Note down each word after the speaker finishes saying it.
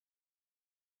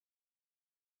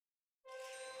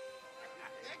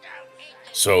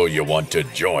So you want to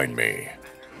join me?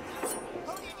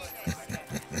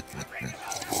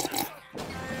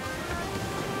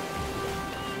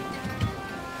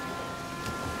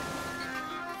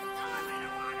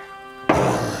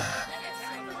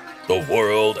 The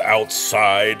world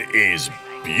outside is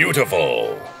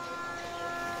beautiful.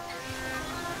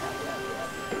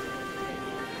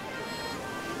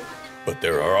 But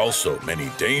there are also many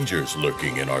dangers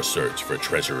lurking in our search for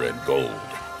treasure and gold,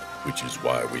 which is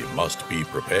why we must be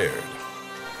prepared.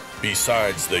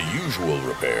 Besides the usual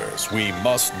repairs, we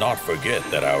must not forget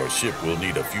that our ship will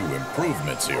need a few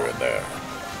improvements here and there.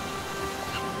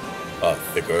 A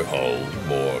thicker hull,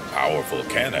 more powerful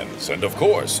cannons, and of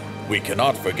course, we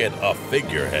cannot forget a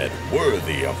figurehead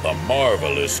worthy of the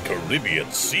marvelous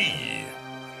Caribbean Sea.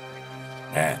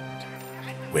 And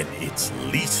when it's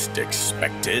least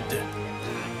expected,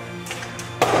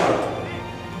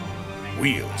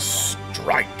 we'll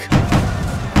strike.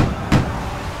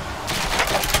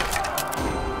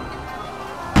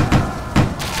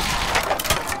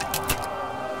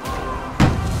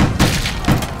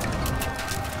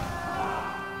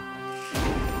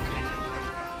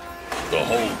 The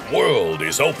whole world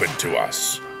is open to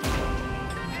us.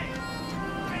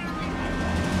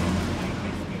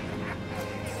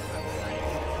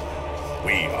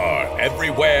 We are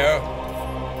everywhere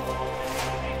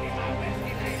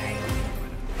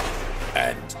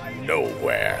and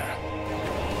nowhere.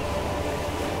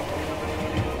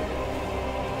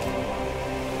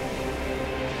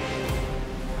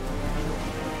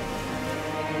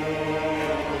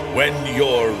 When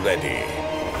you're ready,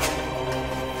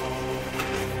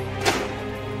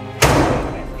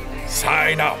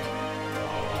 sign up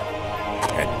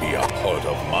and be a part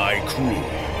of my crew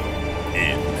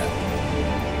in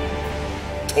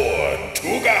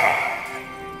Tortuga!